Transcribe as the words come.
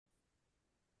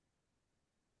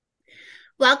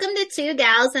Welcome to Two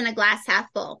Gals and a Glass Half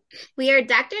Full. We are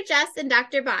Dr. Jess and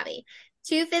Dr. Bobby,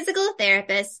 two physical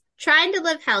therapists trying to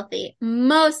live healthy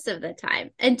most of the time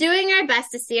and doing our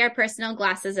best to see our personal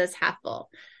glasses as half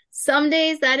full. Some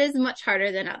days that is much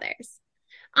harder than others.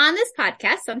 On this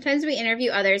podcast, sometimes we interview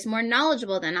others more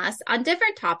knowledgeable than us on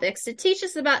different topics to teach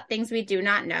us about things we do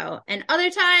not know, and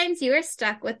other times you are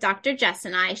stuck with Dr. Jess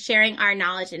and I sharing our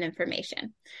knowledge and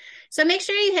information. So make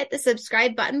sure you hit the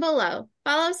subscribe button below,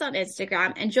 follow us on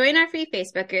Instagram, and join our free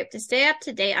Facebook group to stay up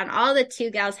to date on all the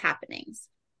Two Gals happenings.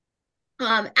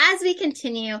 As we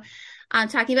continue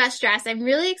talking about stress, I'm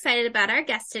really excited about our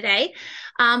guest today.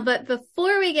 But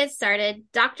before we get started,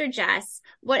 Dr. Jess,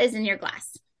 what is in your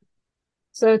glass?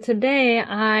 So today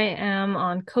I am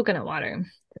on coconut water.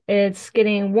 It's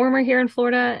getting warmer here in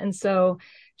Florida, and so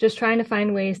just trying to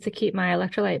find ways to keep my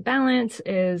electrolyte balance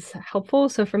is helpful.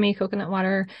 So for me, coconut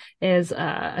water is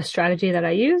a strategy that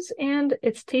I use, and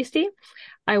it's tasty.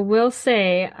 I will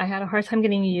say I had a hard time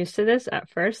getting used to this at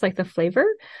first, like the flavor.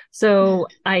 So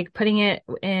putting it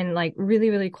in like really,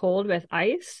 really cold with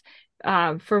ice,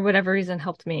 for whatever reason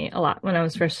helped me a lot when I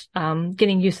was first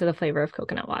getting used to the flavor of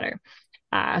coconut water.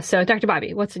 So Dr.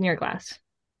 Bobby, what's in your glass?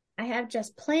 I have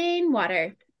just plain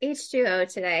water,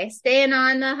 H2O today, staying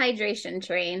on the hydration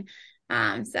train.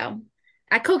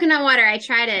 Coconut water, I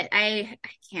tried it. I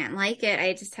can't like it.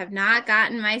 I just have not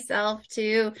gotten myself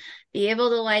to be able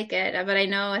to like it, but I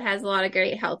know it has a lot of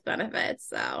great health benefits.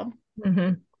 So,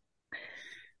 and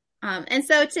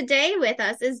so today with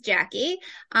us is Jackie.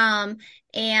 And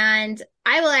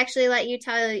I will actually let you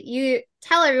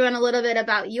tell everyone a little bit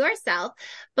about yourself.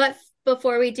 But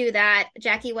before we do that,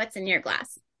 Jackie, what's in your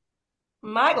glass?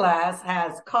 My glass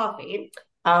has coffee,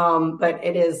 but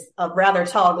it is a rather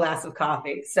tall glass of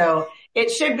coffee. So it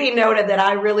should be noted that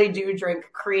I really do drink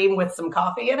cream with some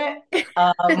coffee in it,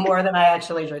 more than I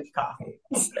actually drink coffee.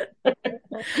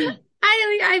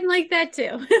 I'm like that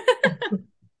too.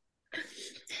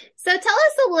 So tell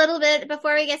us a little bit,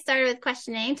 before we get started with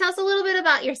questioning, tell us a little bit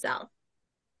about yourself.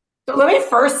 So let me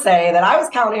first say that I was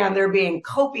counting on there being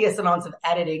copious amounts of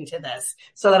editing to this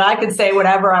so that I could say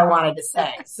whatever I wanted to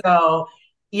say. So,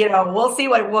 we'll see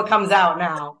what comes out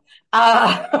now.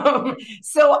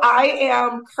 So I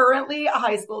am currently a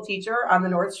high school teacher on the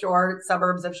North Shore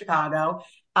suburbs of Chicago.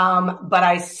 But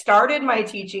I started my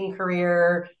teaching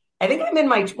career, I think I'm in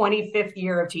my 25th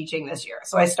year of teaching this year.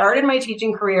 So I started my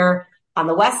teaching career on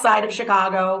the west side of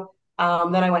Chicago.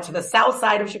 Then I went to the south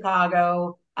side of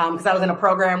Chicago, because I was in a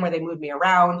program where they moved me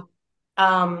around.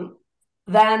 Then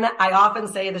I often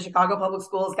say the Chicago public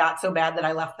schools got so bad that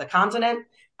I left the continent,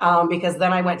 because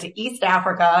then I went to East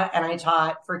Africa and I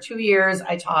taught for 2 years.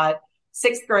 I taught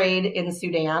sixth grade in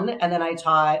Sudan. And then I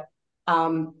taught,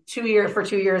 2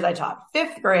 years, I taught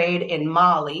fifth grade in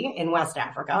Mali in West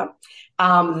Africa.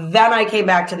 Then I came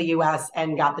back to the US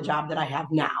and got the job that I have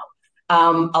now.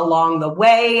 Along the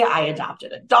way, I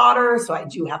adopted a daughter. So I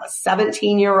do have a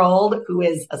 17-year-old who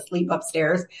is asleep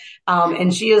upstairs.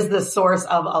 And she is the source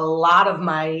of a lot of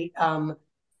my,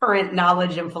 current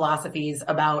knowledge and philosophies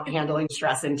about handling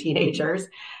stress in teenagers.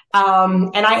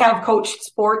 And I have coached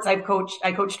sports. I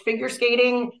coached figure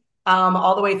skating,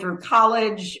 all the way through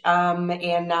college.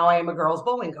 And now I am a girls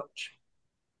bowling coach.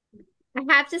 I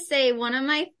have to say, one of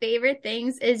my favorite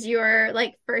things is your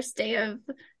first day of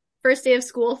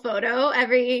school photo.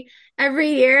 Every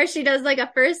year she does like a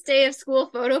first day of school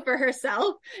photo for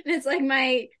herself. And it's like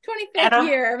my 25th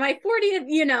year, my 40th,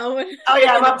 Oh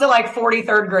yeah, I'm up to like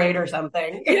 43rd grade or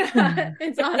something. Yeah,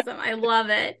 it's awesome. I love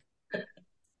it.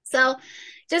 So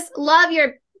just love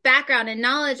your background and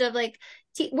knowledge of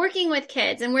working with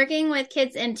kids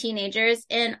and teenagers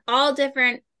in all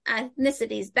different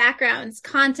ethnicities, backgrounds,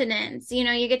 continents.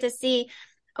 You get to see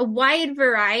a wide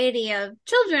variety of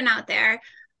children out there.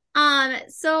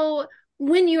 So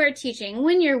when you are teaching,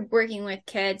 when you're working with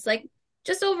kids,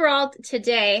 just overall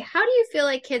today, how do you feel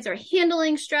like kids are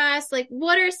handling stress?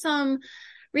 What are some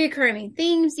recurring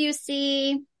themes you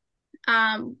see,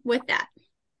 with that?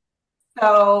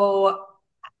 So,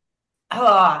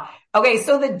 okay.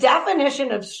 So the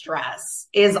definition of stress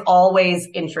is always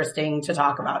interesting to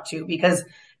talk about too, because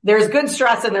there's good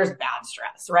stress and there's bad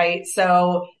stress, right?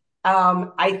 So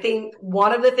I think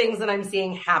one of the things that I'm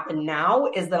seeing happen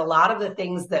now is that a lot of the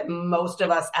things that most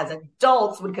of us as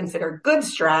adults would consider good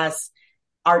stress,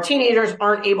 our teenagers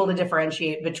aren't able to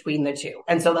differentiate between the two.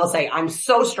 And so they'll say, I'm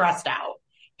so stressed out.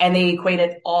 And they equate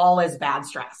it all as bad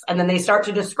stress. And then they start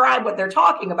to describe what they're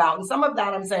talking about. And some of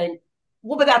that I'm saying,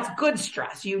 well, but that's good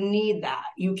stress. You need that.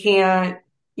 You can't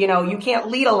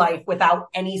lead a life without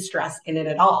any stress in it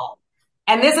at all.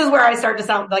 And this is where I start to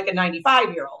sound like a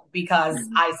 95-year-old because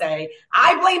I say,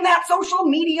 I blame that social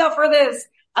media for this.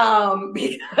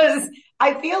 Because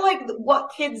I feel like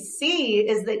what kids see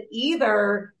is that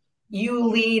either you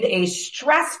lead a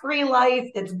stress-free life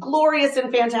that's glorious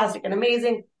and fantastic and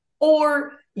amazing,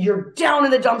 or you're down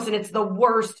in the dumps and it's the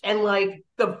worst and like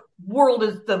the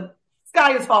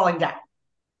sky is falling down.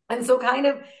 And so kind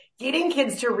of getting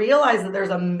kids to realize that there's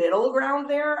a middle ground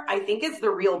there, I think is the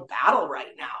real battle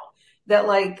right now. That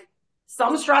like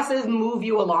some stresses move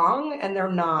you along and they're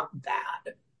not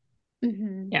bad.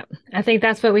 Mm-hmm. Yeah, I think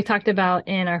that's what we talked about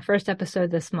in our first episode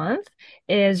this month,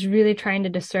 is really trying to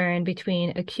discern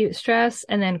between acute stress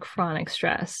and then chronic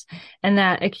stress. And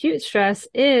that acute stress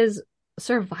is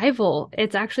survival.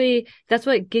 It's actually, that's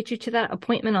what gets you to that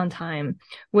appointment on time.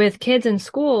 With kids in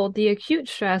school, the acute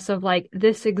stress of like,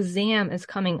 this exam is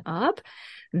coming up,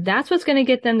 that's what's going to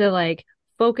get them to like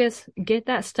focus, get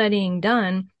that studying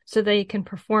done so they can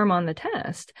perform on the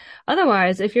test.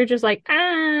 Otherwise, if you're just like,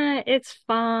 it's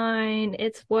fine,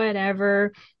 it's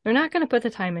whatever, they're not going to put the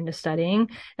time into studying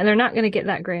and they're not going to get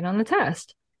that grade on the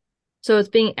test. So it's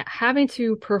having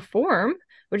to perform,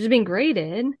 which is being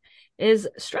graded, is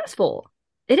stressful.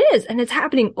 It is. And it's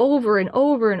happening over and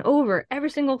over and over. Every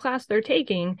single class they're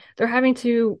taking, they're having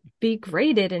to be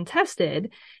graded and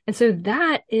tested. And so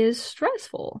that is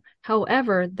stressful.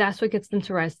 However, that's what gets them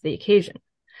to rise to the occasion.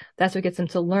 That's what gets them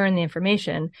to learn the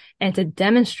information and to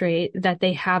demonstrate that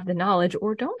they have the knowledge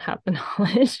or don't have the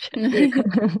knowledge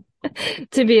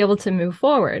to be able to move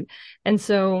forward. And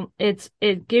so it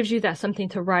gives you that something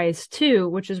to rise to,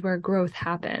 which is where growth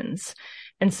happens.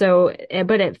 And so,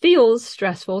 but it feels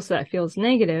stressful, so that feels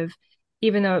negative,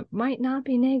 even though it might not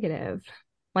be negative,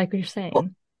 like you're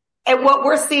saying. And what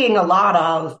we're seeing a lot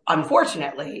of,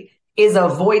 unfortunately, is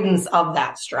avoidance of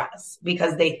that stress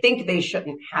because they think they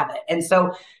shouldn't have it. And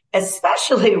so,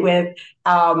 especially with,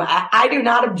 I do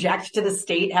not object to the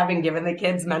state having given the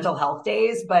kids mental health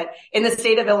days, but in the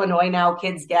state of Illinois now,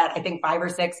 kids get, I think, 5 or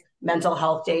 6 mental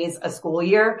health days a school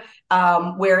year,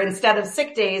 where instead of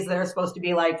sick days, they're supposed to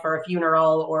be like for a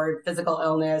funeral or physical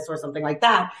illness or something like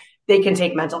that, they can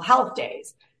take mental health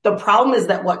days. The problem is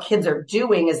that what kids are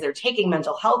doing is they're taking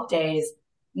mental health days,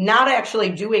 not actually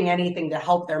doing anything to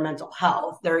help their mental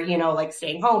health. They're, like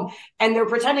staying home and they're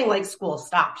pretending like school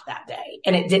stopped that day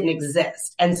and it didn't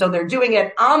exist. And so they're doing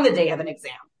it on the day of an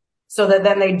exam so that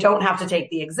then they don't have to take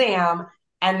the exam.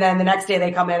 And then the next day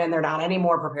they come in and they're not any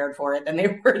more prepared for it than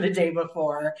they were the day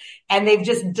before. And they've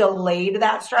just delayed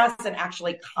that stress and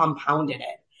actually compounded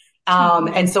it.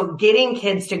 And so getting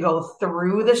kids to go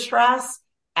through the stress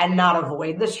and not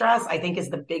avoid the stress, I think is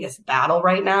the biggest battle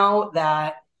right now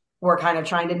that we're kind of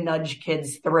trying to nudge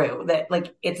kids through. That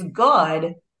like, it's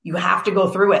good. You have to go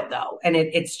through it though. And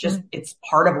it's just, it's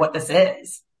part of what this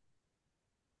is.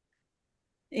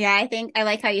 Yeah, I think I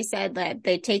like how you said that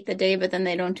they take the day, but then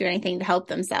they don't do anything to help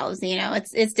themselves.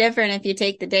 It's different if you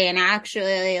take the day and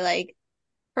actually like,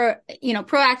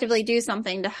 proactively do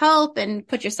something to help and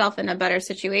put yourself in a better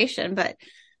situation. But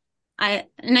I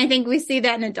think we see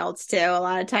that in adults too, a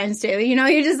lot of times too.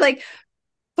 You're just like,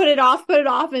 put it off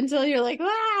until you're like,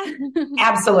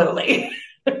 Absolutely.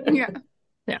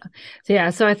 Yeah.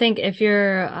 So I think if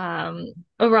you're,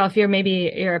 overall, if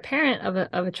you're a parent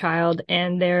of a child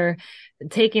and they're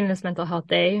taking this mental health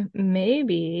day,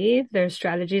 maybe there's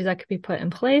strategies that could be put in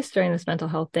place during this mental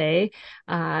health day.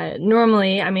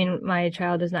 Normally, I mean, my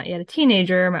child is not yet a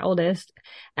teenager, my oldest.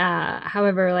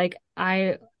 However, like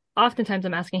oftentimes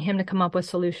I'm asking him to come up with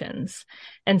solutions.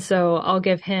 And so I'll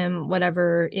give him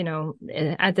whatever,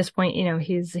 at this point,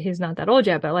 he's not that old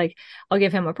yet, but like I'll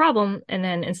give him a problem. And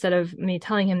then instead of me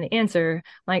telling him the answer,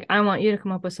 like I want you to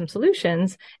come up with some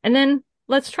solutions and then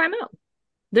let's try them out.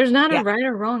 There's not a right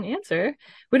or wrong answer.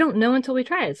 We don't know until we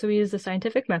try it. So we use the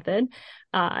scientific method,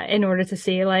 in order to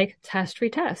see like test,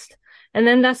 retest. And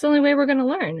then that's the only way we're going to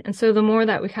learn. And so the more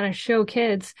that we kind of show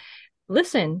kids,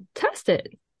 listen, test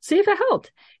it, see if it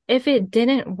helped. If it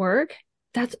didn't work,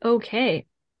 that's okay.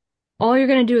 All you're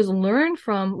going to do is learn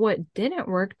from what didn't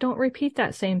work. Don't repeat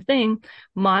that same thing,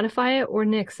 modify it or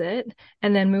nix it,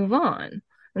 and then move on.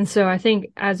 And so I think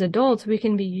as adults, we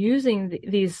can be using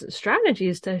these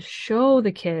strategies to show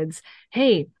the kids,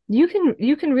 hey, you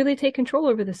can really take control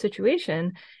over the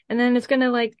situation. And then it's going to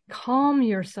like calm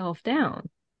yourself down.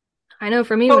 I know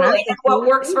for me, totally. What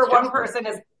works for one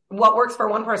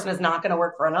person is not going to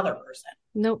work for another person.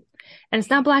 Nope. And it's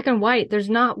not black and white. There's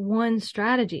not one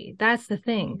strategy. That's the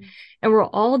thing. And we're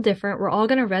all different. We're all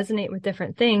going to resonate with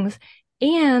different things.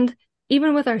 And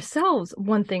even with ourselves,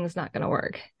 one thing's not going to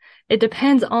work. it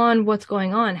depends on what's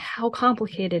going on. How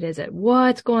complicated is it?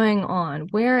 What's going on?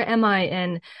 Where am I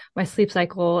in my sleep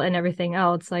cycle and everything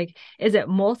else? Like, is it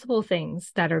multiple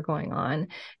things that are going on?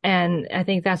 And I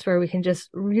think that's where we can just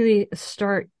really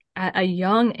start at a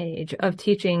young age of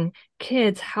teaching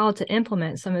kids how to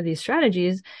implement some of these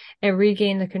strategies and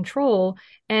regain the control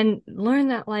and learn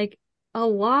that like a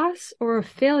loss or a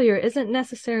failure isn't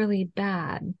necessarily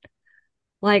bad.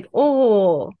 Like,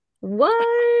 oh,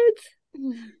 what?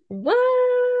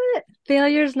 What?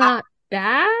 Failure's not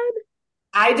bad?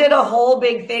 I did a whole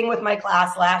big thing with my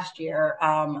class last year,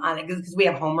 on it because we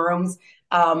have homerooms,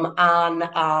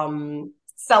 on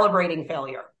celebrating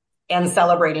failure and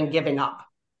celebrating giving up.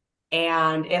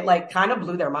 And it like kind of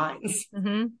blew their minds.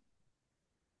 Mm-hmm.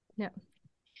 Yeah.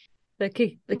 The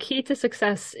key to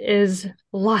success is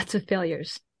lots of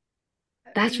failures.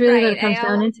 That's really what it comes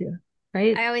down into,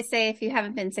 right? I always say if you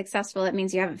haven't been successful, it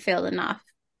means you haven't failed enough.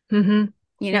 Mm-hmm.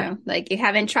 You know, like you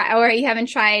haven't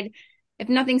tried, if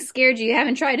nothing scared you, you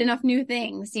haven't tried enough new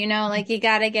things, you know, like you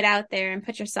got to get out there and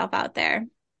put yourself out there.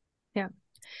 Yeah.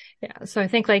 Yeah. So I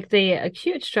think like the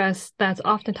acute stress that's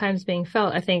oftentimes being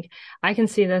felt, I think I can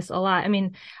see this a lot. I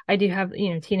mean, I do have,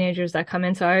 teenagers that come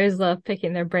in, so I always love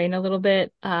picking their brain a little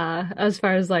bit, as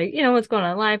far as like, what's going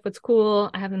on in life, what's cool.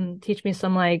 I have them teach me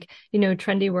some like,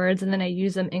 trendy words, and then I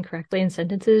use them incorrectly in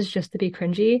sentences just to be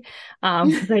cringy.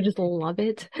 Cause I just love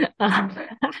it. I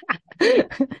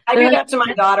do that to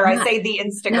my daughter. I say the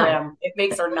Instagram. No. It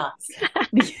makes her nuts.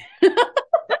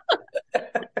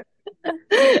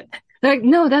 They're like,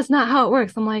 no, that's not how it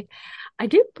works. I'm like, I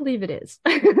do believe it is.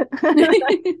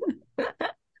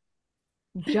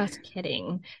 Just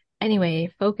kidding.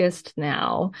 Anyway, focused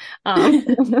now.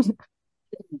 But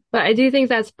I do think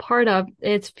that's part of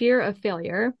it's fear of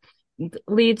failure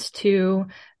leads to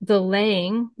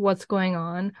delaying what's going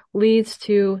on, leads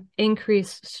to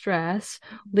increased stress,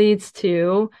 leads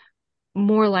to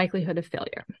more likelihood of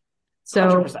failure.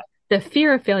 So 100%. The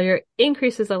fear of failure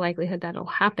increases the likelihood that it'll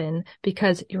happen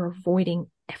because you're avoiding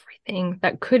everything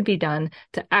that could be done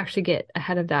to actually get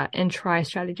ahead of that and try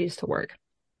strategies to work.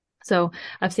 So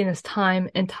I've seen this time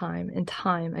and time and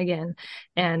time again.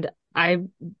 And I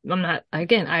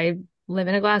live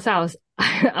in a glass house.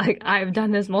 I've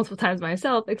done this multiple times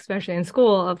myself, especially in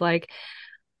school, of like,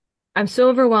 I'm so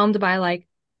overwhelmed by like,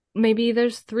 maybe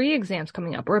there's 3 exams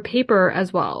coming up or a paper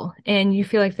as well. And you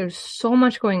feel like there's so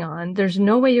much going on. There's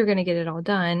no way you're going to get it all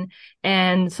done.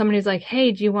 And somebody's like,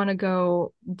 hey, do you want to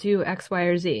go do X, Y,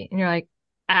 or Z? And you're like,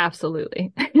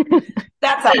 absolutely.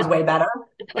 That sounds way better.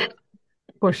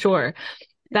 For sure.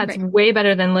 That's right. Way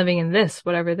better than living in this,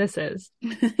 whatever this is.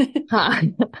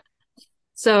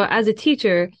 So as a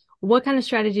teacher, what kind of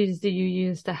strategies do you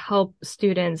use to help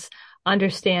students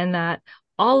understand that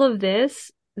all of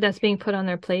this that's being put on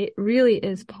their plate really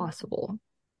is possible?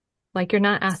 Like, you're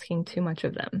not asking too much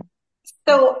of them.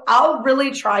 So I'll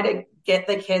really try to get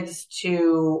the kids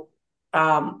to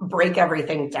break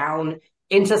everything down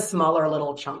into smaller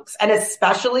little chunks. And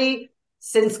especially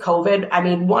since COVID, I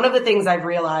mean, one of the things I've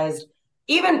realized,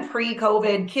 even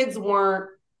pre-COVID, kids weren't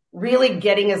really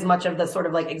getting as much of the sort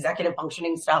of like executive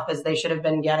functioning stuff as they should have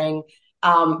been getting.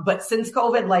 But since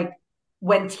COVID, like,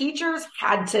 when teachers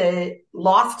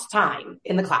lost time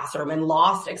in the classroom and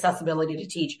lost accessibility to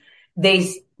teach,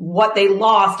 what they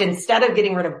lost, instead of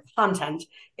getting rid of content,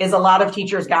 is a lot of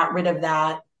teachers got rid of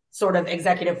that sort of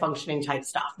executive functioning type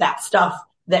stuff, that stuff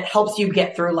that helps you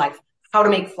get through, like how to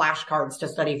make flashcards to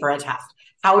study for a test,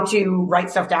 how to write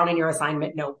stuff down in your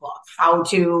assignment notebook, how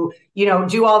to,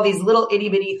 do all these little itty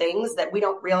bitty things that we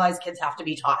don't realize kids have to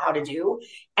be taught how to do.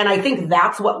 And I think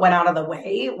that's what went out of the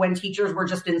way when teachers were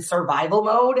just in survival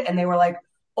mode and they were like,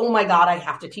 oh my God, I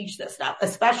have to teach this stuff.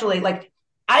 Especially like,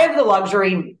 I have the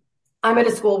luxury, I'm at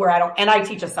a school where I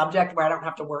teach a subject where I don't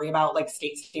have to worry about like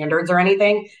state standards or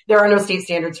anything. There are no state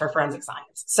standards for forensic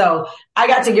science. So I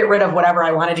got to get rid of whatever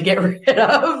I wanted to get rid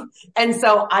of. And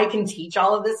so I can teach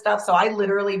all of this stuff. So I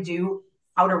literally do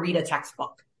how to read a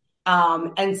textbook.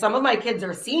 And some of my kids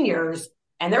are seniors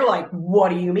and they're like, what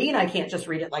do you mean I can't just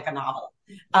read it like a novel?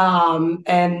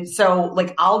 And so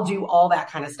like, I'll do all that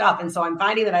kind of stuff. And so I'm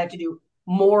finding that I have to do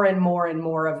more and more and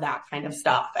more of that kind of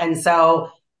stuff. And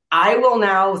so I will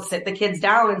now sit the kids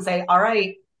down and say, all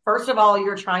right, first of all,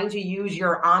 you're trying to use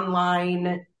your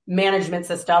online management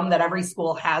system that every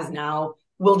school has now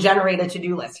will generate a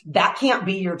to-do list. That can't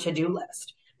be your to-do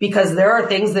list because there are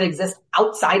things that exist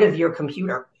outside of your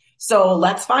computer. So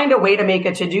let's find a way to make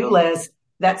a to-do list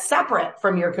that's separate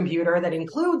from your computer that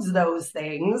includes those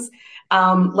things.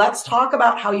 Let's talk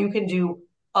about how you can do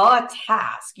a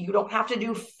task. You don't have to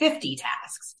do 50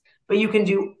 tasks, but you can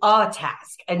do a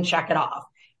task and check it off.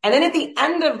 And then at the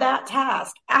end of that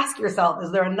task, ask yourself,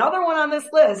 is there another one on this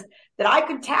list that I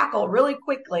could tackle really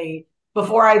quickly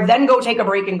before I then go take a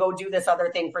break and go do this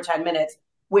other thing for 10 minutes,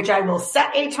 which I will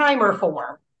set a timer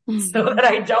for so that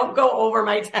I don't go over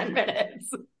my 10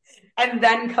 minutes and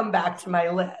then come back to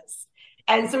my list.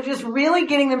 And so just really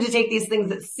getting them to take these things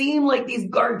that seem like these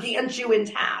gargantuan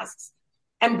tasks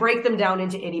and break them down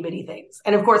into itty bitty things.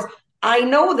 And of course, I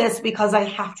know this because I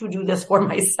have to do this for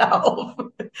myself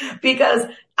because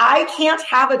I can't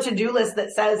have a to-do list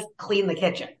that says clean the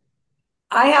kitchen.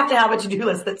 I have to have a to-do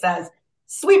list that says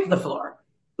sweep the floor,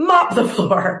 mop the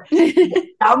floor,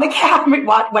 down the cabinet,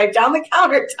 wipe down the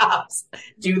countertops,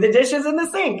 do the dishes in the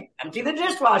sink, empty the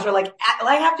dishwasher. Like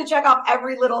I have to check off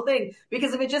every little thing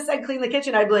because if it just said clean the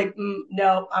kitchen, I'd be like,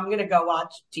 no, I'm going to go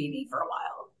watch TV for a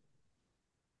while.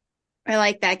 I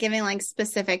like that, giving like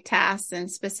specific tasks and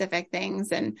specific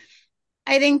things. And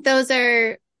I think those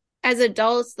are, as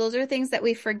adults, those are things that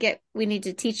we forget we need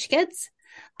to teach kids,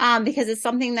 because it's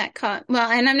something that well,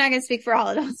 and I'm not going to speak for all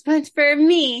adults, but for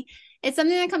me, it's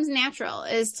something that comes natural,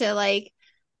 is to like,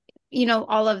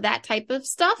 all of that type of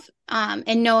stuff,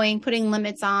 and knowing, putting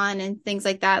limits on and things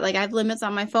like that. Like I have limits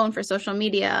on my phone for social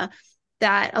media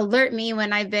that alert me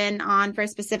when I've been on for a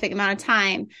specific amount of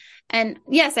time. And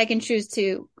yes, I can choose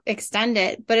to extend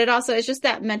it, but it also is just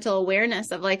that mental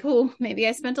awareness of like, oh, maybe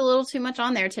I spent a little too much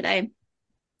on there today.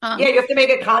 Yeah, you have to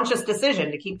make a conscious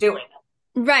decision to keep doing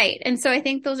it. Right. And so I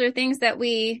think those are things that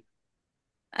I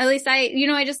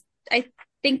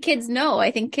think kids know,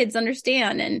 I think kids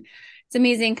understand, and it's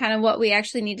amazing kind of what we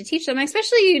actually need to teach them,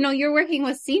 especially, you're working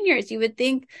with seniors. You would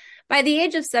think by the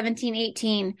age of 17,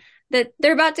 18, that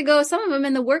they're about to go, some of them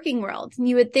in the working world. And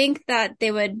you would think that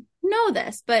they would know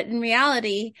this, but in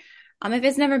reality, if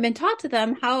it's never been taught to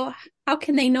them, how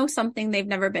can they know something they've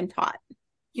never been taught?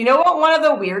 You know what one of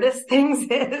the weirdest things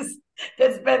is?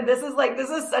 This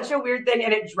is such a weird thing,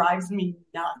 and it drives me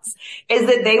nuts, is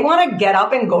that they want to get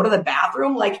up and go to the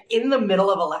bathroom like in the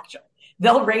middle of a lecture.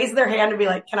 They'll raise their hand and be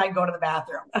like, can I go to the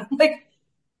bathroom? I'm like,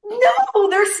 no,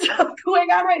 there's stuff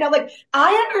going on right now. Like,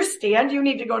 I understand you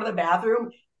need to go to the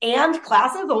bathroom, and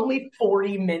class is only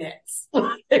 40 minutes.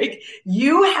 Like,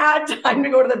 you had time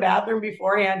to go to the bathroom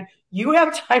beforehand. You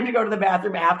have time to go to the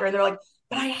bathroom after. And they're like,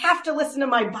 but I have to listen to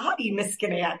my body, Miss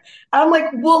Scanan. I'm like,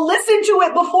 well, listen to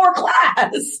it before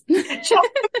class. Check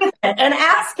it and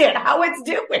ask it how it's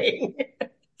doing.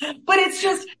 But it's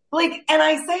just like, and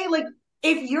I say, like,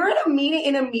 if you're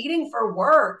in a meeting for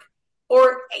work,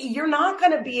 or you're not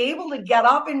going to be able to get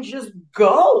up and just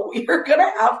go. You're going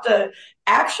to have to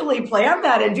actually plan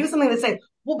that and do something that say,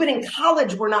 well, but in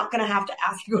college, we're not going to have to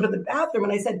ask you to go to the bathroom.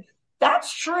 And I said,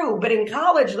 that's true. But in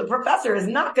college, the professor is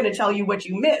not going to tell you what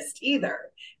you missed either.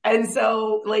 And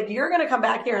so like, you're going to come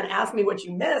back here and ask me what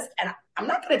you missed, and I'm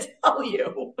not going to tell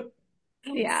you.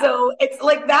 Yeah. So it's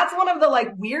like, that's one of the like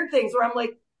weird things where I'm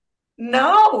like,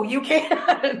 no, you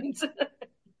can't.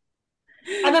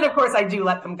 And then, of course, I do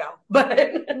let them go.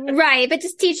 But right. But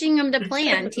just teaching them to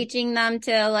plan, teaching them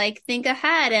to like think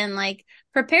ahead and like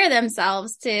prepare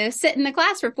themselves to sit in the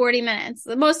class for 40 minutes.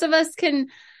 Most of us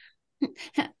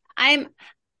I'm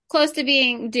close to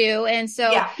being due. And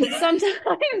so sometimes,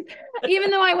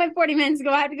 even though I went 40 minutes ago,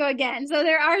 I have to go again. So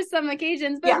there are some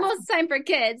occasions, but most of the time for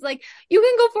kids, like you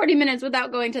can go 40 minutes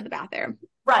without going to the bathroom.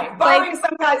 Right. Barring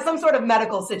some sort of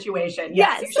medical situation.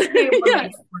 Yes. You should be able to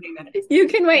wait 40 minutes. You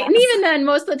can wait. Yes. And even then,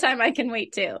 most of the time I can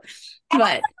wait too. But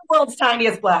I'm the world's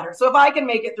tiniest bladder. So if I can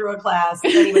make it through a class,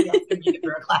 anybody else can make it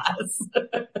through a class.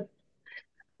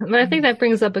 But I think that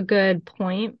brings up a good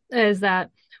point, is that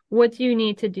what do you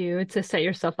need to do to set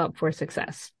yourself up for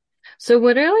success? So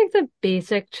what are like the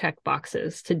basic check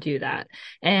boxes to do that?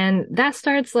 And that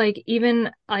starts like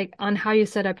even like on how you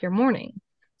set up your morning.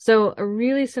 So a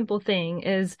really simple thing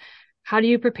is, how do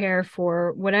you prepare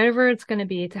for whatever it's going to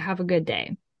be to have a good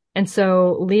day? And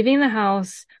so leaving the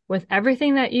house with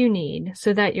everything that you need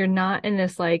so that you're not in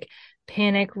this like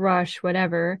panic rush,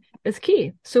 whatever, is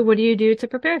key. So what do you do to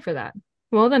prepare for that?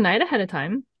 Well, the night ahead of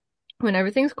time, when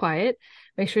everything's quiet,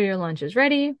 make sure your lunch is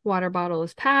ready, water bottle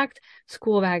is packed,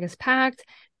 school bag is packed,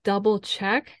 double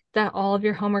check that all of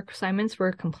your homework assignments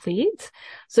were complete.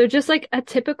 So just like a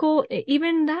typical,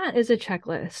 even that is a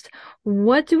checklist.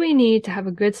 What do we need to have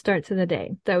a good start to the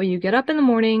day? That way you get up in the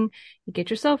morning, you get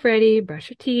yourself ready, brush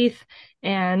your teeth,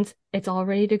 and it's all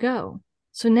ready to go.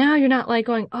 So now you're not like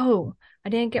going, oh, I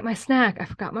didn't get my snack, I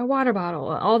forgot my water bottle,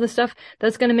 all the stuff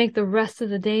that's going to make the rest of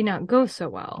the day not go so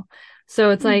well.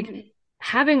 So it's like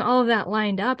having all of that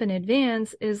lined up in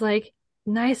advance is like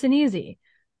nice and easy.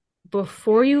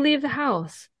 Before you leave the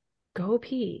house, go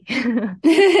pee.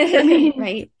 I mean,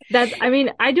 Right.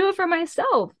 I do it for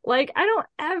myself. Like, I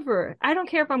don't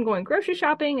care if I'm going grocery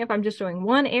shopping, if I'm just doing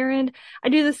one errand. I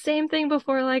do the same thing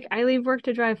before, like, I leave work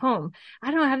to drive home.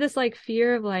 I don't have this, like,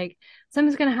 fear of, like,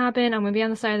 something's going to happen. I'm going to be on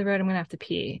the side of the road. I'm going to have to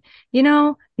pee. You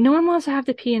know, no one wants to have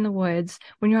to pee in the woods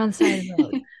when you're on the side of the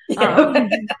road.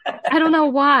 I don't know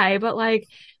why, but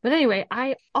anyway,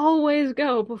 I always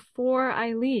go before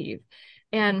I leave.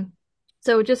 And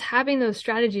so just having those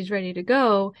strategies ready to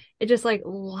go, it just like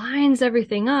lines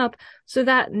everything up so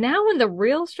that now when the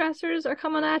real stressors are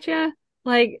coming at you,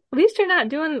 like at least you're not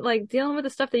dealing with the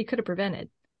stuff that you could have prevented.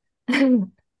 Do you know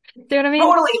what I mean?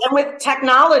 Totally. And with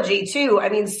technology too, I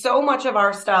mean, so much of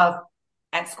our stuff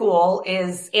at school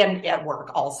and at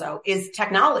work also, is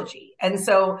technology. And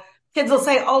so kids will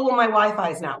say, oh, well, my Wi-Fi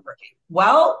is not working.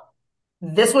 Well,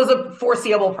 this was a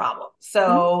foreseeable problem.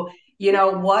 So, you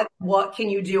know, what can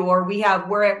you do? Or we're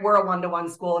a one-to-one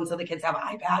school. And so the kids have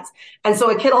iPads. And so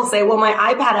a kid will say, well, my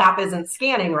iPad app isn't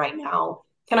scanning right now.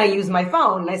 Can I use my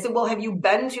phone? And I said, well, have you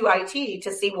been to IT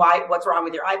to see what's wrong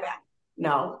with your iPad?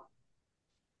 No.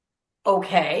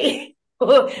 Okay.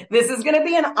 This is going to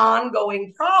be an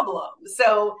ongoing problem.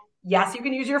 So yes, you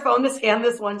can use your phone to scan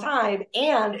this one time.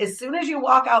 And as soon as you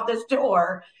walk out this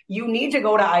door, you need to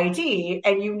go to IT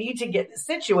and you need to get this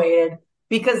situated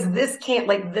because this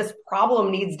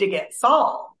problem needs to get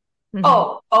solved. Mm-hmm.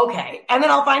 Oh, okay. And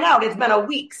then I'll find out it's been a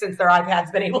week since their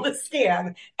iPad's been able to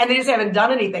scan and they just haven't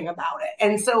done anything about it.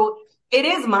 And so it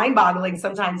is mind-boggling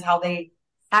sometimes how they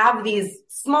have these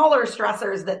smaller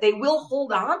stressors that they will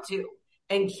hold on to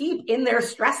and keep in their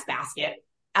stress basket,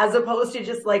 as opposed to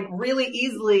just like really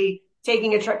easily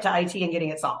taking a trip to IT and getting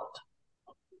it solved.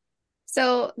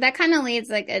 So that kind of leads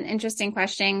like an interesting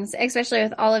question, especially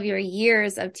with all of your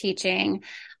years of teaching.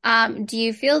 Do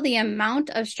you feel the amount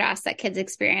of stress that kids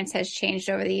experience has changed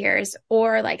over the years,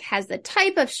 or like has the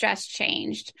type of stress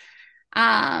changed?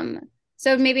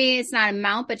 So maybe it's not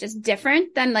amount, but just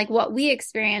different than like what we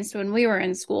experienced when we were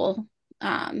in school.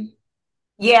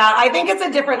 Yeah, I think it's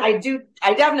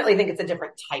I definitely think it's a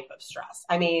different type of stress.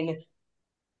 I mean,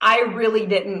 I really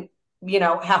didn't,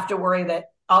 have to worry that,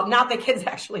 not that kids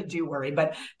actually do worry,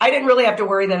 but I didn't really have to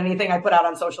worry that anything I put out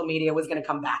on social media was going to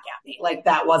come back at me. Like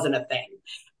that wasn't a thing.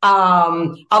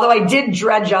 Although I did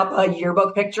dredge up a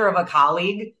yearbook picture of a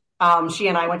colleague. She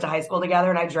and I went to high school together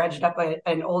and I dredged up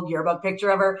an old yearbook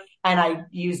picture of her and I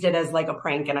used it as like a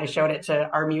prank and I showed it to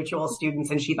our mutual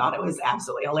students and she thought it was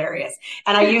absolutely hilarious.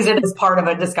 And I use it as part of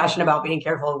a discussion about being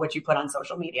careful of what you put on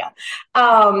social media.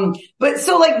 But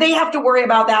so like they have to worry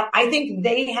about that. I think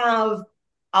they have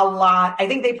I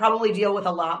think they probably deal with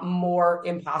a lot more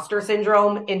imposter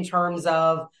syndrome in terms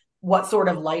of what sort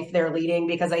of life they're leading,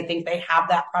 because I think they have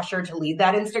that pressure to lead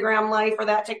that Instagram life or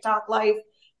that TikTok life.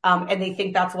 And they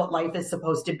think that's what life is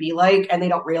supposed to be like. And they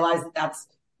don't realize that that's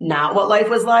not what life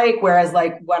was like. Whereas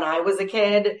like when I was a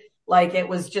kid, like it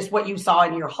was just what you saw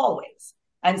in your hallways.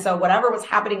 And so whatever was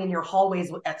happening in your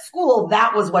hallways at school,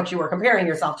 that was what you were comparing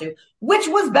yourself to, which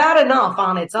was bad enough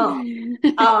on its own.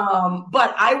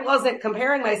 But I wasn't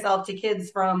comparing myself to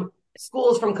kids from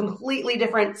schools from completely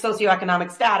different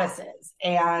socioeconomic statuses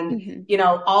and,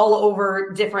 all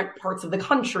over different parts of the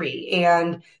country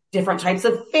and different types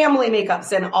of family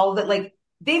makeups and all that. Like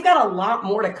they've got a lot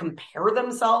more to compare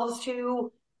themselves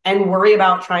to and worry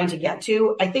about trying to get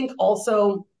to. I think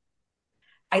also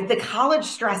the college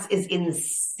stress is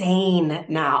insane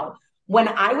now. When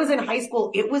I was in high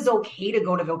school, it was okay to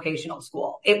go to vocational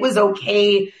school. It was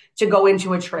okay to go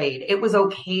into a trade. It was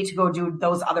okay to go do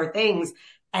those other things.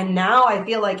 And now I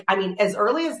feel like, as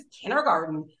early as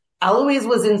kindergarten, Eloise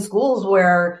was in schools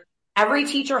where every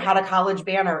teacher had a college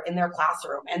banner in their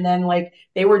classroom. And then like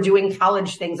they were doing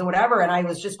college things or whatever. And I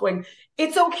was just going,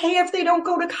 it's okay if they don't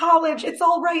go to college. It's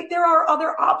all right. There are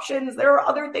other options. There are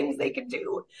other things they can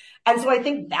do. And so I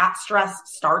think that stress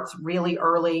starts really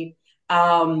early.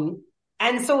 And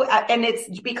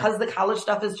it's because the college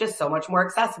stuff is just so much more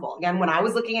accessible. Again, when I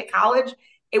was looking at college,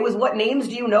 it was what names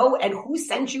do you know and who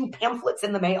sent you pamphlets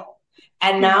in the mail.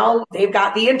 And now they've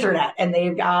got the internet and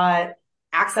they've got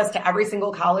access to every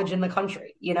single college in the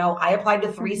country. I applied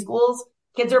to 3 schools.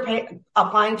 Kids are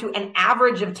applying to an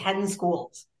average of 10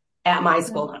 schools at my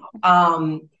school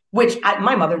now, which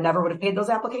my mother never would have paid those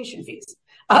application fees.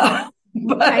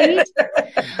 Right?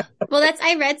 Well,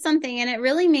 I read something and it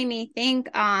really made me think,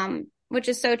 which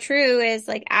is so true, is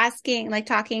like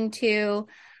talking to,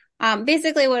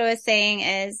 basically what I was saying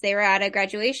is they were at a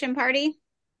graduation party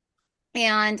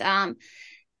and,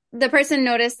 the person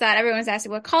noticed that everyone was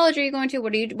asking, what college are you going to?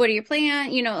 What are your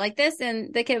plans? Like this.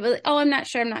 And the kid was like, oh, I'm not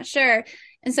sure.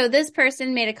 And so this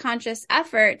person made a conscious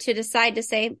effort to decide to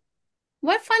say,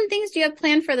 what fun things do you have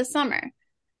planned for the summer?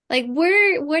 Like, what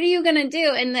are you going to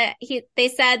do? And they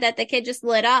said that the kid just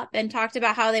lit up and talked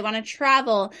about how they want to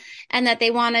travel and that they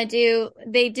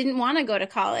didn't want to go to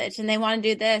college and they want to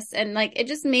do this. And like, it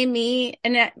just made me,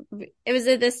 and it was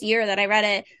this year that I read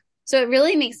it. So it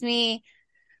really makes me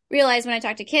realize when I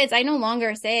talk to kids, I no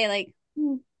longer say like,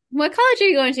 what college are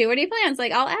you going to? What are your plans?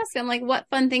 Like, I'll ask them like, what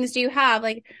fun things do you have?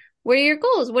 Like, what are your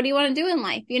goals? What do you want to do in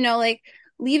life? Like,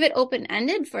 leave it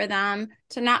open-ended for them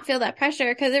to not feel that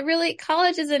pressure, because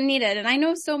college isn't needed. And I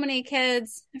know so many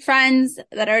kids, friends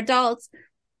that are adults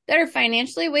that are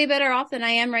financially way better off than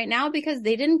I am right now because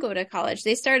they didn't go to college.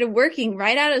 They started working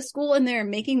right out of school and they're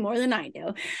making more than I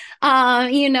do.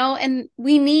 And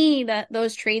we need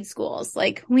those trade schools.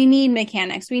 Like, we need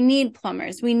mechanics, we need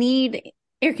plumbers, we need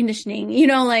air conditioning,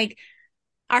 like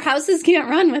our houses can't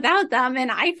run without them.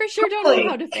 And I for sure don't know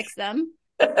how to fix them.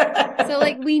 So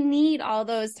like, we need all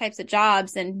those types of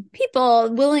jobs and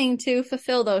people willing to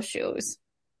fulfill those shoes.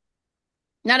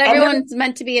 Not everyone's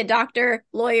meant to be a doctor,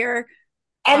 lawyer.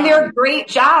 And they're great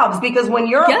jobs, because when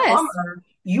you're a plumber,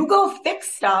 you go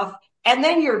fix stuff and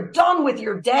then you're done with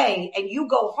your day and you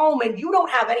go home and you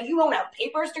don't have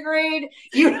papers to grade.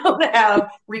 You don't have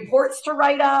reports to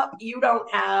write up. You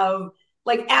don't have,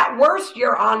 like, at worst,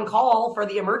 you're on call for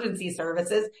the emergency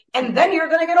services and then you're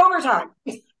going to get overtime.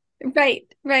 Right.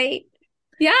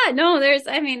 Yeah, no,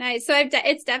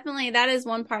 it's definitely, that is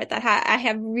one part that I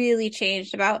have really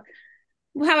changed about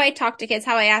how I talk to kids,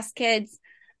 how I ask kids,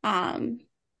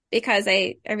 because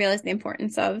I realize the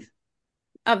importance of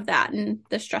that and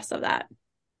the stress of that.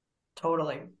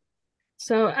 Totally.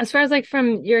 So as far as like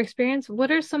from your experience,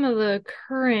 what are some of the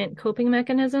current coping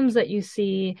mechanisms that you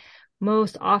see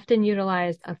most often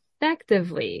utilized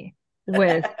effectively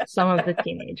with some of the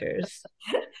teenagers?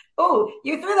 Oh,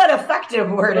 you threw that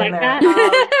effective word in there.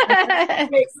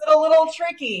 Makes it a little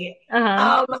tricky.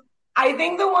 I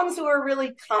think the ones who are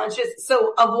really conscious,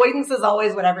 so avoidance is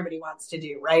always what everybody wants to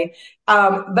do, right?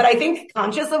 But I think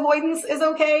conscious avoidance is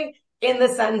okay, in the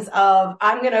sense of,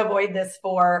 I'm going to avoid this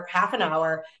for half an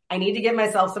hour. I need to give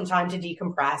myself some time to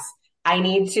decompress. I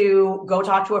need to go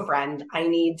talk to a friend. I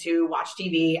need to watch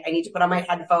TV. I need to put on my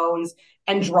headphones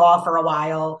and draw for a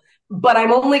while. But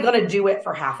I'm only going to do it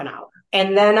for half an hour.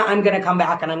 And then I'm going to come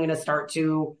back and I'm going to start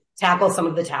to tackle some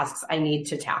of the tasks I need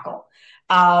to tackle.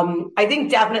 I think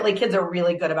definitely kids are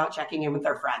really good about checking in with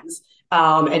their friends,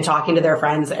 and talking to their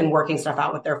friends and working stuff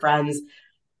out with their friends.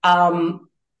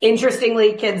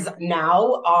 Interestingly, kids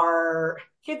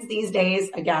these days,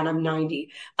 again, I'm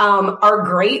 90, are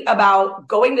great about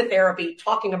going to therapy,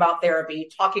 talking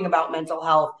about mental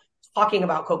health, talking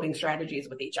about coping strategies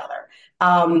with each other.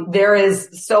 There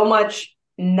is so much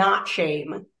not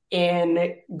shame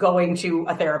in going to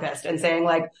a therapist and saying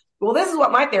like, well, this is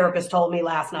what my therapist told me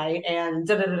last night, and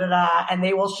and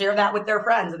they will share that with their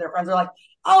friends, and their friends are like,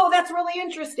 oh, that's really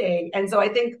interesting. And so I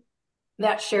think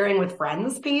that sharing with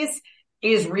friends piece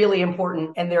is really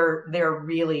important, and they're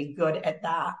really good at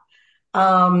that.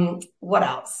 What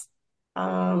else?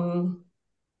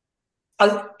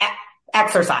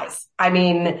 Exercise. I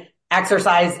mean,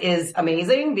 exercise is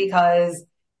amazing because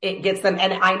it gets them.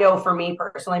 And I know for me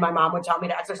personally, my mom would tell me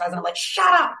to exercise and I'm like,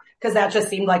 shut up, because that just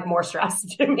seemed like more stress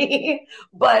to me.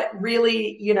 But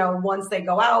really, once they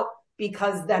go out,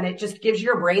 because then it just gives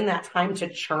your brain that time to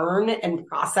churn and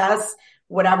process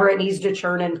whatever it needs to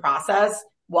churn and process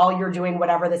while you're doing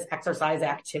whatever this exercise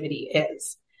activity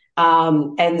is.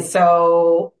 And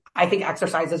so I think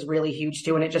exercise is really huge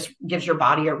too. And it just gives your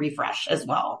body a refresh as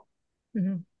well.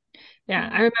 Mm-hmm. Yeah,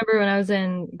 I remember when I was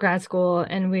in grad school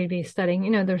and we'd be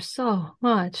studying, there's so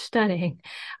much studying.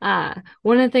 One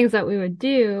of the things that we would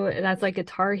do, that's like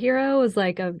Guitar Hero, was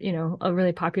like a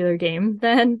really popular game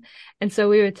then. And so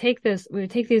we would take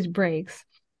these breaks.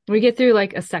 We get through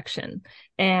like a section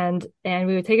and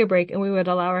we would take a break and we would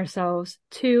allow ourselves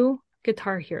 2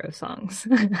 Guitar Hero songs.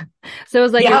 So it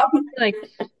was like, like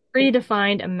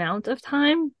predefined amount of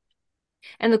time.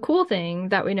 And the cool thing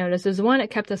that we noticed is, one, it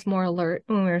kept us more alert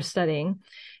when we were studying,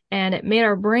 and it made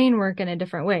our brain work in a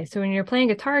different way. So when you're playing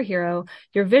Guitar Hero,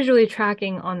 you're visually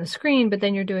tracking on the screen, but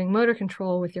then you're doing motor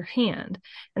control with your hand.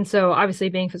 And so obviously,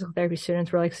 being physical therapy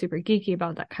students, we're like super geeky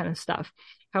about that kind of stuff.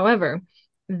 However,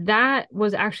 that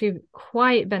was actually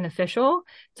quite beneficial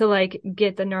to like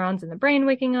get the neurons in the brain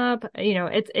waking up.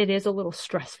 It is a little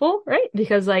stressful, right?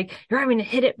 Because like you're having to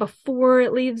hit it before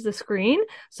it leaves the screen.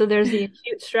 So there's the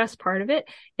acute stress part of it.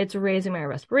 It's raising my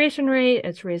respiration rate.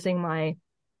 It's raising my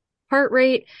heart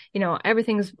rate.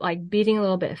 Everything's like beating a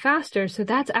little bit faster. So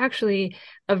that's actually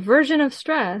a version of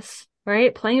stress,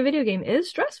 right? Playing a video game is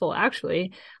stressful,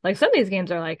 actually. Like some of these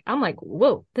games are like, I'm like,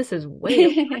 whoa, this is way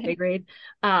over my pay grade.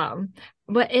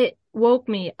 But it woke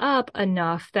me up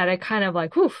enough that I kind of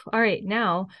like, whew, all right,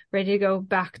 now ready to go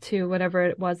back to whatever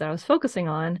it was that I was focusing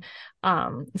on.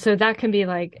 So that can be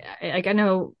like I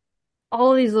know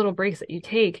all of these little breaks that you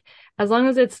take, as long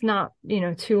as it's not,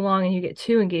 too long and you get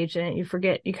too engaged in it, you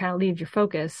forget, you kind of leave your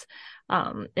focus.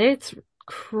 It's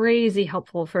crazy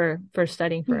helpful for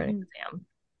studying for an exam.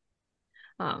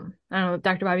 I don't know,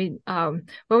 Dr. Bobby,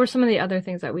 what were some of the other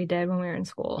things that we did when we were in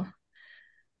school?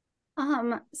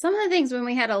 Some of the things when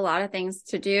we had a lot of things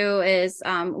to do is,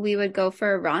 we would go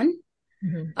for a run.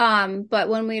 But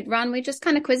when we'd run, we just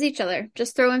kind of quiz each other,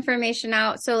 just throw information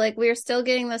out. So like we were still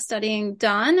getting the studying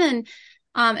done. And,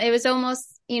 it was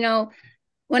almost,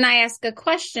 when I asked a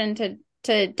question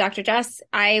to Dr. Jess,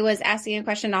 I was asking a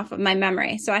question off of my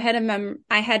memory. So I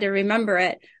had to remember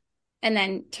it and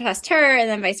then test her and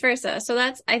then vice versa. So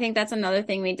I think that's another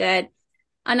thing we did.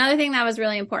 Another thing that was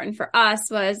really important for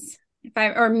us was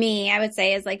I would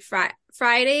say is like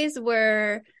Fridays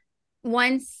were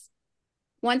once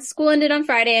school ended on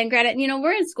Friday, and granted,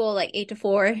 we're in school like 8 to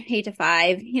 4, 8 to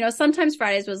 5, sometimes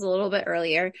Fridays was a little bit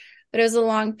earlier, but it was a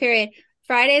long period.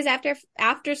 Fridays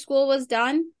after school was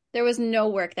done, there was no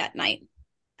work that night.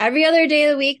 Every other day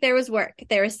of the week, there was work.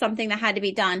 There was something that had to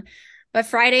be done. But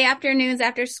Friday afternoons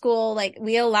after school, like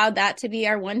we allowed that to be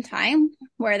our one time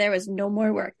where there was no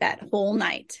more work that whole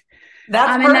night.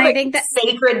 That's perfect. I think that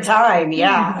sacred time.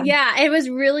 Yeah. Yeah. It was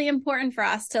really important for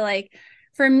us to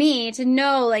for me to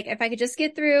know, like, if I could just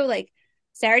get through, like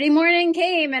Saturday morning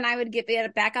came and I would get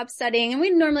back up studying, and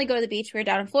we'd normally go to the beach. We were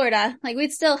down in Florida. Like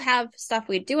we'd still have stuff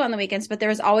we'd do on the weekends, but there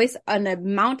was always an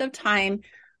amount of time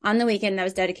on the weekend that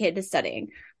was dedicated to studying.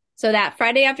 So that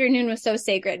Friday afternoon was so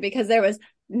sacred because there was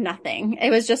nothing. It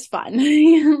was just fun.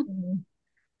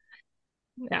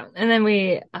 Yeah. And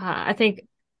then I think,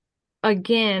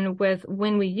 again, with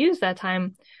when we used that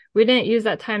time, we didn't use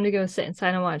that time to go sit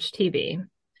inside and watch TV.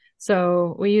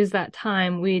 So we used that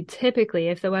time. We typically,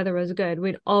 if the weather was good,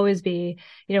 we'd always be,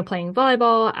 playing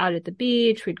volleyball out at the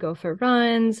beach. We'd go for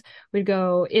runs. We'd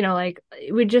go,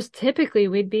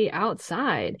 we'd be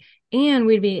outside and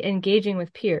we'd be engaging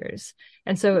with peers.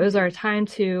 And so it was our time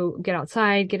to get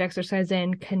outside, get exercise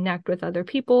in, connect with other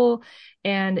people.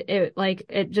 And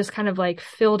it just kind of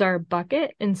filled our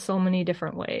bucket in so many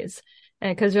different ways.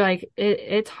 And cause you're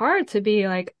it's hard to be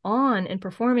on and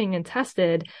performing and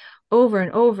tested over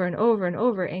and over and over and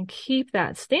over and keep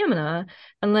that stamina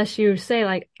unless you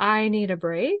say I need a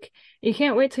break. You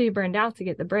can't wait till you're burned out to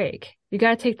get the break. You got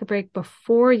to take the break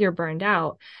before you're burned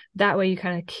out. That way you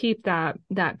kind of keep that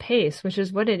pace, which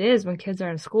is what it is when kids are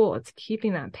in school. It's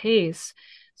keeping that pace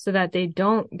so that they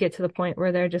don't get to the point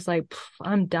where they're just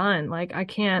I'm done. I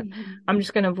can't, I'm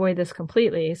just going to avoid this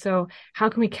completely. So how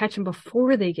can we catch them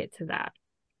before they get to that?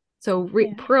 So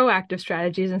proactive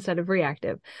strategies instead of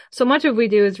reactive. So much of what we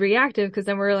do is reactive because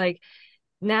then we're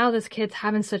now this kid's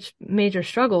having such major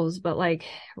struggles, but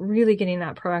really getting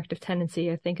that proactive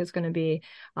tendency, I think, is going to be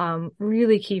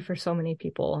really key for so many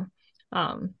people.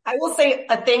 I will say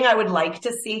a thing I would like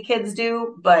to see kids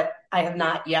do, but I have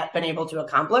not yet been able to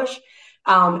accomplish,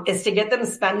 is to get them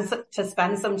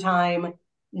spend some time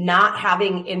not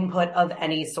having input of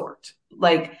any sort.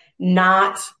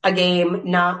 Not a game,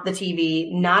 not the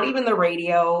TV, not even the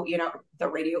radio,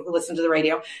 listen to the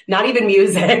radio, not even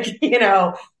music,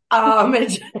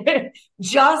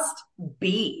 just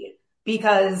be,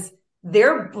 because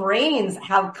their brains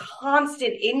have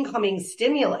constant incoming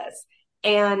stimulus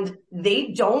and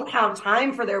they don't have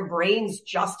time for their brains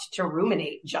just to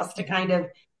ruminate, just to kind of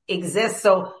exist.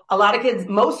 So a lot of kids,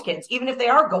 most kids, even if they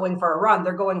are going for a run,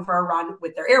 they're going for a run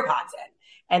with their AirPods in.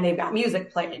 And they've got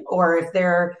music playing, or if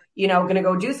they're, going to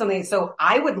go do something. So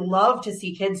I would love to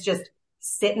see kids just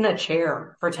sit in a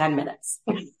chair for 10 minutes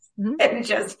and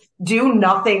just do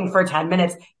nothing for 10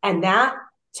 minutes. And that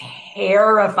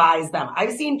terrifies them.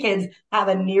 I've seen kids have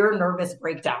a near nervous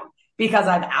breakdown because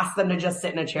I've asked them to just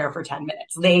sit in a chair for 10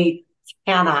 minutes. They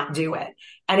cannot do it.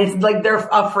 And it's they're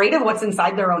afraid of what's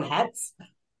inside their own heads.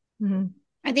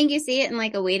 I think you see it in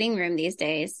a waiting room these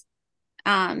days.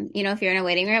 If you're in a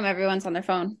waiting room, everyone's on their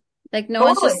phone. No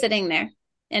one's just sitting there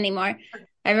anymore.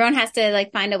 Everyone has to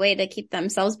find a way to keep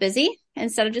themselves busy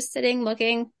instead of just sitting,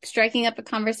 looking, striking up a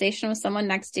conversation with someone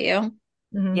next to you.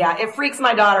 Yeah. It freaks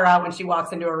my daughter out when she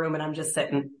walks into a room and I'm just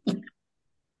sitting.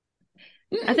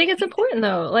 I think it's important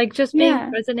though, just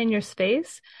being present in your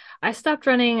space. I stopped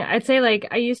running. I'd say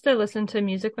I used to listen to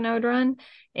music when I would run,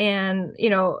 and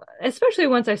especially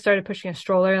once I started pushing a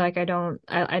stroller, I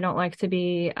don't like to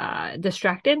be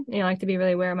distracted. I like to be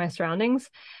really aware of my surroundings.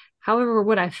 However,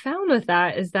 what I found with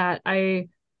that is that I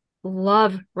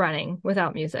love running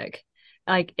without music.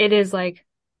 Like it is like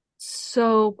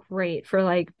so great for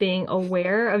like being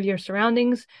aware of your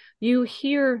surroundings. You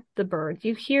hear the birds,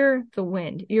 you hear the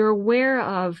wind, you're aware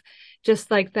of just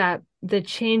like that, the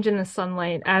change in the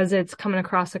sunlight as it's coming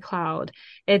across a cloud.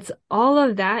 It's all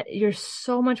of that. You're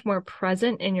so much more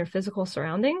present in your physical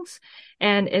surroundings.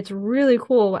 And it's really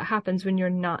cool what happens when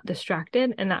you're not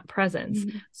distracted and that presence.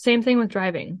 Mm-hmm. Same thing with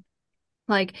driving.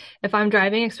 Like if I'm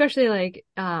driving, especially like,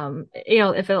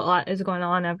 if a lot is going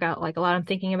on, I've got like a lot I'm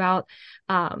thinking about,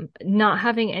 not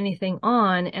having anything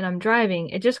on and I'm driving,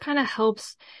 it just kind of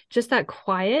helps, just that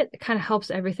quiet kind of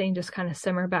helps everything just kind of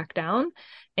simmer back down.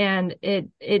 And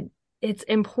it's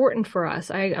important for us.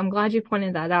 I'm glad you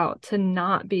pointed that out, to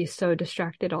not be so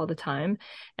distracted all the time.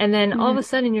 And then all of a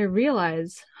sudden you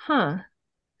realize,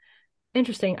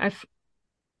 interesting. I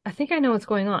think I know what's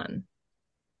going on.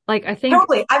 Like, I think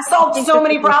totally. I've solved so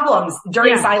many problems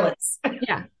during silence.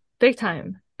 Yeah, big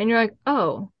time. And you're like,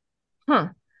 oh,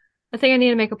 I think I need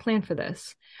to make a plan for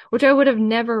this, which I would have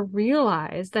never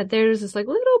realized that there's this like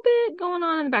little bit going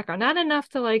on in the background, not enough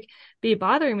to like be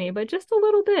bothering me, but just a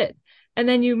little bit. And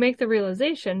then you make the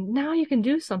realization, now you can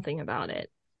do something about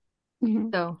it.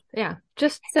 Mm-hmm. So yeah,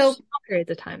 just small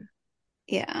periods of time.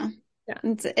 Yeah.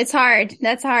 It's hard.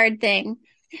 That's a hard thing.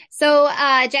 So,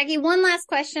 Jackie, one last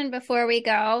question before we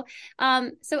go.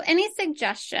 So any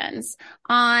suggestions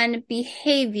on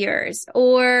behaviors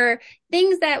or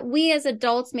things that we as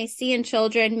adults may see in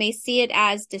children, may see it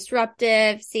as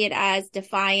disruptive, see it as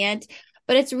defiant,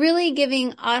 but it's really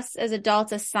giving us as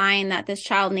adults a sign that this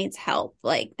child needs help,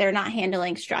 like they're not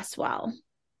handling stress well?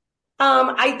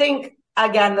 I think,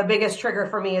 again, the biggest trigger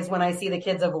for me is when I see the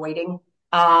kids avoiding.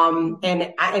 And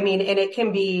it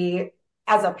can be,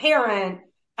 as a parent,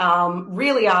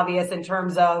 really obvious in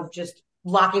terms of just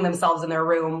locking themselves in their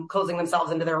room, closing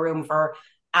themselves into their room for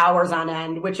hours on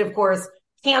end, which of course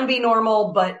can be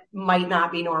normal, but might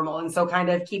not be normal. And so kind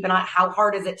of keep an eye, how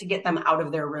hard is it to get them out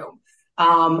of their room?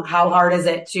 How hard is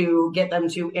it to get them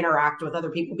to interact with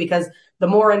other people? Because the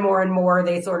more and more and more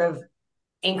they sort of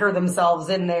anchor themselves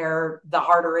in there, the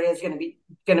harder it is going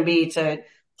to be to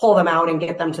pull them out and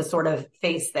get them to sort of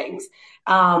face things.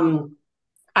 I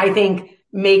think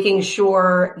making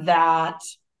sure that,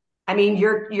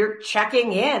 you're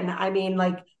checking in.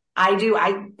 Like I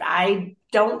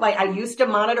used to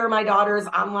monitor my daughter's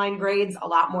online grades a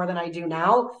lot more than I do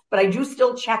now, but I do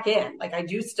still check in. Like I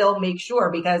do still make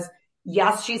sure, because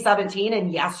yes, she's 17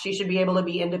 and yes, she should be able to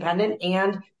be independent,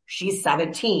 and she's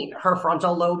 17. Her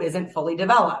frontal lobe isn't fully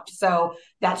developed. So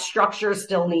that structure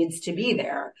still needs to be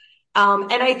there.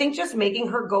 And I think just making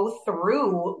her go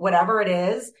through whatever it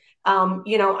is.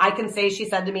 I can say, she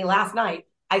said to me last night,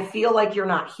 I feel like you're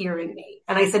not hearing me.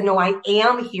 And I said, no, I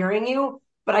am hearing you,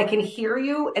 but I can hear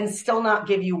you and still not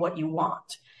give you what you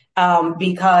want.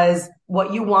 Because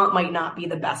what you want might not be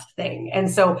the best thing.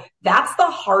 And so that's the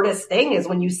hardest thing, is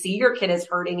when you see your kid is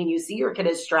hurting and you see your kid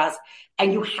is stressed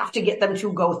and you have to get them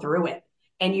to go through it,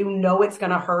 and it's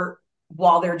going to hurt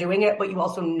while they're doing it, but you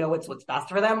also know it's what's best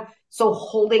for them. So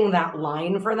holding that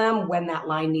line for them when that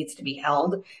line needs to be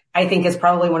held, I think is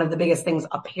probably one of the biggest things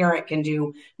a parent can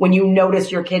do when you notice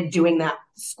your kid doing that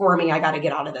squirming, I got to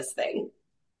get out of this thing.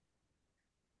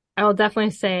 I will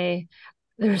definitely say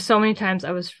there were so many times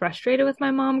I was frustrated with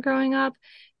my mom growing up,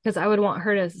 because I would want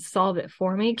her to solve it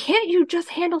for me. Can't you just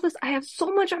handle this? I have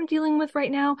so much I'm dealing with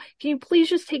right now. Can you please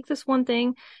just take this one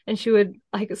thing? And she would,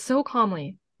 like, so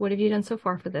calmly, what have you done so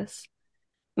far for this?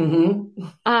 Mm-hmm.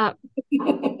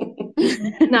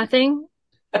 Nothing.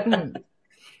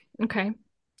 Okay.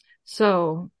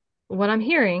 So what I'm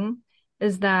hearing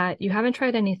is that you haven't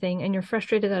tried anything and you're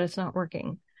frustrated that it's not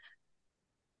working.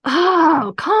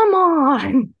 Oh, come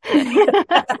on.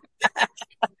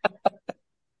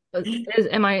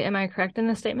 Am I correct in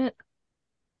this statement?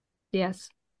 Yes.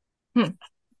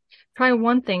 Try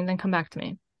one thing, then come back to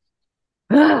me.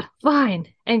 Fine.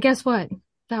 And guess what?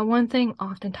 That one thing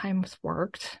oftentimes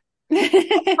worked. Of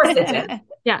course it did.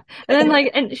 Yeah. And then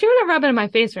and she wouldn't rub it in my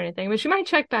face or anything, but she might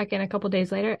check back in a couple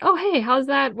days later. Oh, hey, how's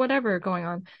that? Whatever going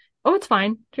on. Oh, it's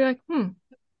fine. You're like,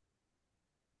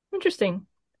 interesting.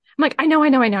 I'm like, I know.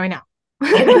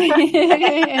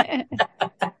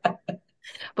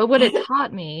 But what it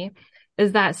taught me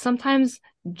is that sometimes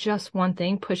just one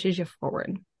thing pushes you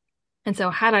forward. And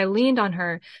so had I leaned on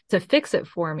her to fix it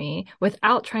for me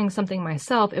without trying something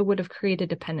myself, it would have created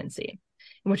dependency,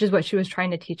 which is what she was trying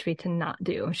to teach me to not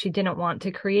do. She didn't want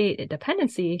to create a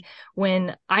dependency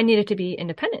when I needed to be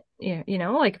independent.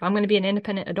 Like if I'm going to be an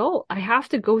independent adult, I have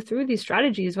to go through these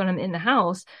strategies when I'm in the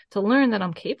house to learn that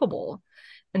I'm capable.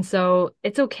 And so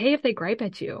it's okay if they gripe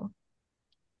at you.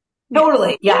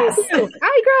 Totally. Yes.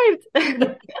 I griped.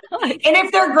 And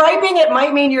if they're griping, it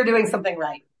might mean you're doing something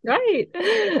right. Right.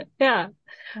 Yeah.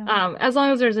 As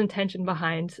long as there's intention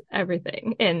behind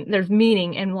everything and there's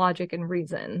meaning and logic and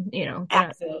reason,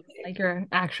 Absolutely. like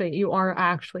you are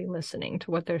actually listening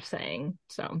to what they're saying.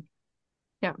 So,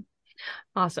 yeah.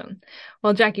 Awesome.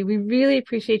 Well, Jackie, we really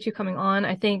appreciate you coming on.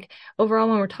 I think overall,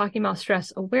 when we're talking about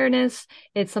stress awareness,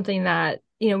 it's something that,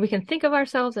 we can think of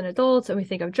ourselves and adults, and we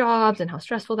think of jobs and how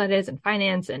stressful that is, and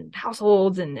finance and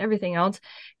households and everything else.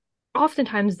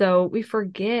 Oftentimes, though, we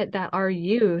forget that our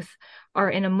youth are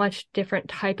in a much different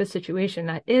type of situation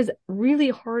that is really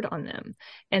hard on them.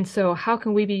 And so how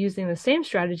can we be using the same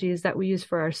strategies that we use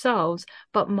for ourselves,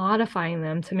 but modifying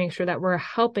them to make sure that we're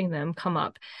helping them come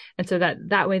up? And so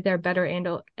that way they're better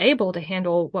able to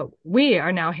handle what we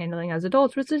are now handling as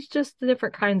adults, which is just the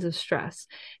different kinds of stress,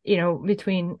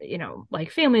 between, like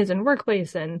families and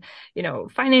workplace and,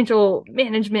 financial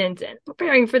management and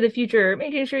preparing for the future,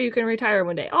 making sure you can retire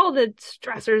one day, all the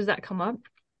stressors that come up.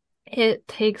 It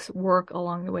takes work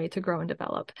along the way to grow and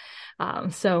develop.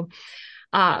 So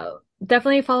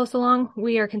definitely follow us along.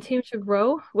 We are continuing to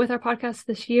grow with our podcast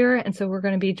this year. And so we're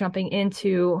going to be jumping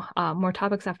into more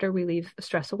topics after we leave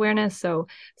stress awareness. So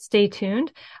stay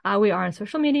tuned. We are on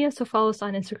social media. So follow us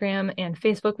on Instagram and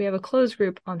Facebook. We have a closed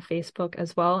group on Facebook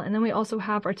as well. And then we also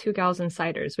have our Two Gals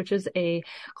Insiders, which is a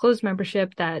closed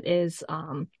membership that is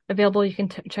available. You can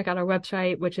check out our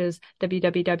website, which is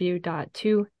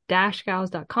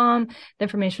www.2-gals.com. The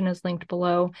information is linked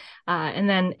below. And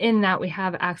then in that, we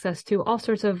have access to all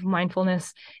sorts of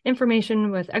mindfulness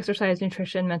information with exercise,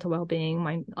 nutrition, mental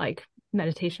well-being, like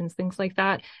meditations, things like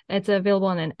that. It's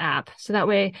available in an app. So that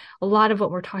way, a lot of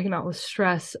what we're talking about with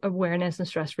stress awareness and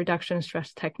stress reduction,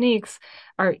 stress techniques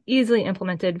are easily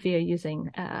implemented via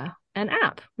using an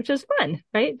app, which is fun,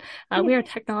 right? We are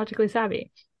technologically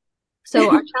savvy.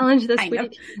 So our challenge this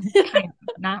week, kind of,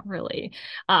 not really.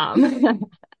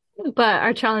 But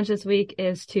our challenge this week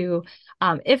is to,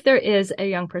 if there is a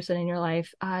young person in your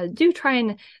life, do try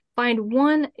and find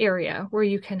one area where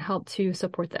you can help to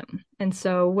support them. And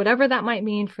so whatever that might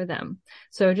mean for them.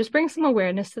 So just bring some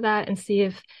awareness to that and see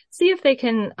if they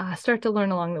can start to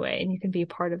learn along the way, and you can be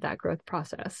part of that growth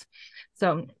process.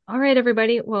 So, all right,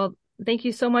 everybody. Well, thank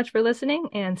you so much for listening,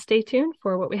 and stay tuned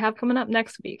for what we have coming up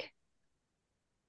next week.